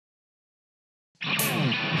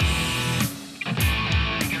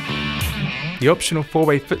The optional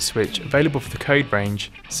 4-way foot switch available for the code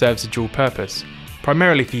range serves a dual purpose,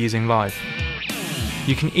 primarily for using live.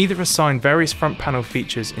 You can either assign various front panel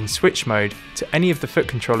features in switch mode to any of the foot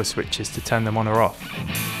controller switches to turn them on or off.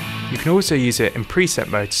 You can also use it in preset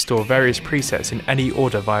mode to store various presets in any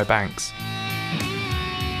order via banks.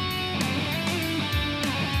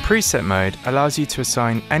 Preset mode allows you to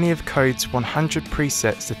assign any of code's 100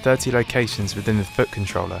 presets to 30 locations within the foot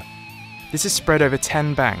controller. This is spread over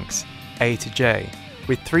 10 banks, A to J,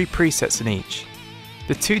 with 3 presets in each.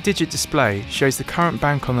 The 2-digit display shows the current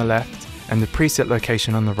bank on the left and the preset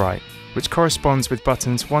location on the right, which corresponds with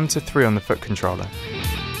buttons 1 to 3 on the foot controller.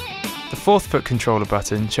 The 4th foot controller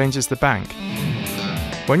button changes the bank.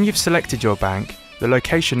 When you've selected your bank, the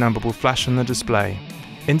location number will flash on the display,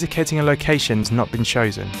 indicating a location has not been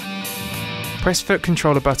chosen. Press foot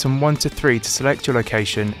controller button 1 to 3 to select your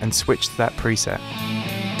location and switch to that preset.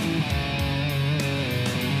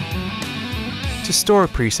 To store a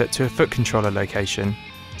preset to a foot controller location,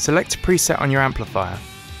 select a preset on your amplifier.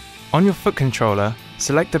 On your foot controller,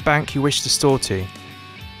 select the bank you wish to store to.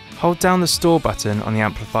 Hold down the Store button on the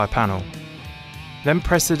amplifier panel. Then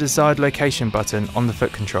press the desired location button on the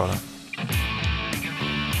foot controller.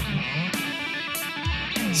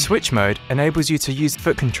 Switch mode enables you to use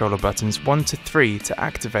foot controller buttons 1 to 3 to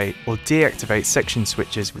activate or deactivate section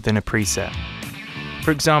switches within a preset.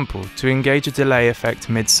 For example, to engage a delay effect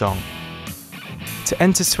mid-song. To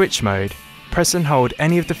enter switch mode, press and hold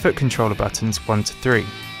any of the foot controller buttons 1 to 3.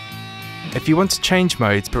 If you want to change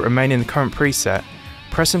modes but remain in the current preset,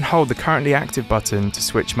 press and hold the currently active button to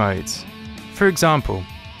switch modes. For example,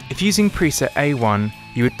 if using preset A1,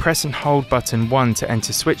 you would press and hold button 1 to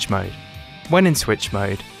enter switch mode. When in switch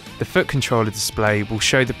mode, the foot controller display will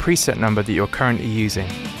show the preset number that you're currently using.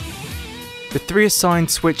 The 3 assigned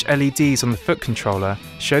switch LEDs on the foot controller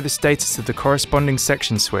show the status of the corresponding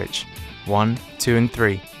section switch, 1, 2 and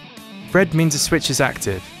 3. Red means a switch is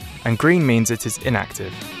active, and green means it is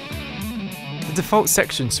inactive. The default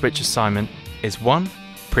section switch assignment is 1,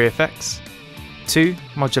 pre-effects, 2,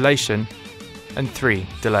 modulation, and 3,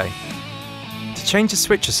 delay. To change the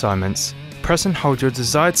switch assignments, press and hold your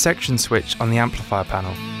desired section switch on the amplifier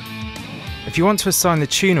panel. If you want to assign the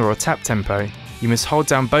tuner or tap tempo, you must hold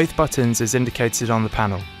down both buttons as indicated on the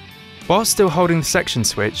panel. While still holding the section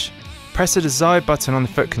switch, press the desired button on the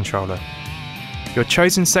foot controller. Your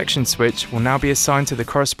chosen section switch will now be assigned to the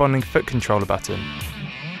corresponding foot controller button.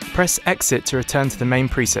 Press Exit to return to the main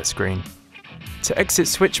preset screen. To exit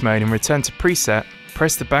switch mode and return to preset,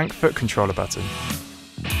 press the bank foot controller button.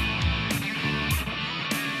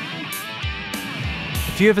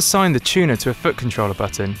 If you have assigned the tuner to a foot controller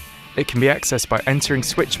button, it can be accessed by entering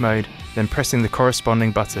switch mode, then pressing the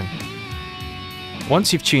corresponding button.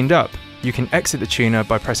 Once you've tuned up, you can exit the tuner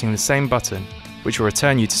by pressing the same button, which will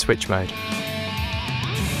return you to switch mode.